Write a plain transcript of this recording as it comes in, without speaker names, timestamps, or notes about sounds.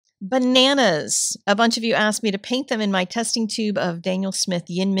Bananas. A bunch of you asked me to paint them in my testing tube of Daniel Smith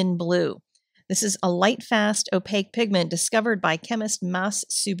YInMn Blue. This is a light, fast, opaque pigment discovered by chemist Mas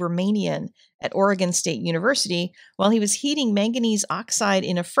Subramanian at Oregon State University while he was heating manganese oxide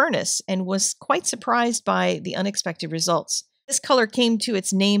in a furnace and was quite surprised by the unexpected results. This color came to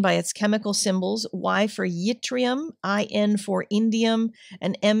its name by its chemical symbols, Y for yttrium, IN for indium,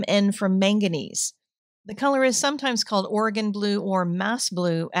 and MN for manganese. The color is sometimes called Oregon blue or Mass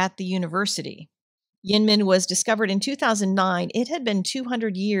blue at the university. YInMn was discovered in 2009. It had been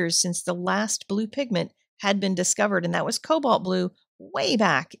 200 years since the last blue pigment had been discovered, and that was cobalt blue way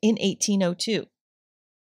back in 1802.